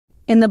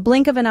In the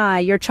blink of an eye,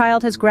 your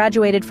child has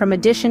graduated from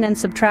addition and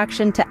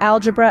subtraction to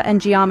algebra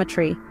and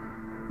geometry.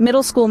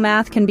 Middle school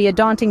math can be a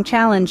daunting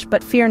challenge,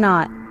 but fear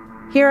not.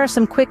 Here are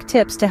some quick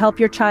tips to help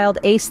your child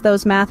ace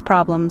those math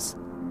problems.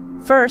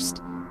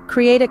 First,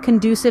 create a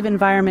conducive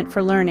environment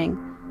for learning.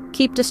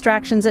 Keep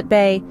distractions at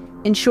bay,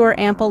 ensure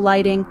ample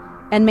lighting,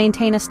 and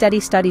maintain a steady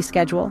study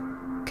schedule.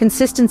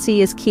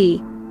 Consistency is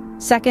key.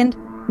 Second,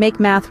 make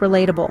math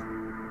relatable.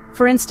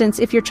 For instance,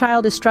 if your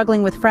child is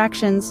struggling with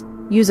fractions,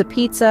 use a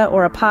pizza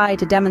or a pie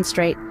to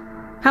demonstrate.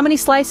 How many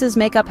slices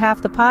make up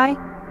half the pie?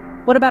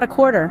 What about a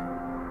quarter?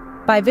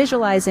 By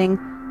visualizing,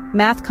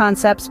 math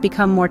concepts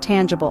become more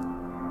tangible.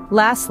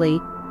 Lastly,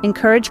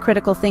 encourage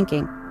critical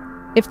thinking.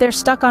 If they're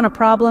stuck on a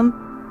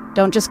problem,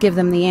 don't just give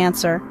them the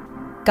answer.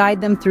 Guide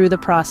them through the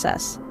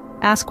process.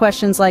 Ask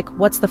questions like,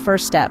 what's the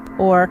first step?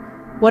 Or,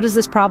 what does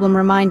this problem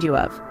remind you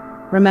of?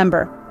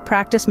 Remember,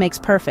 practice makes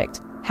perfect.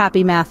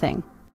 Happy mathing.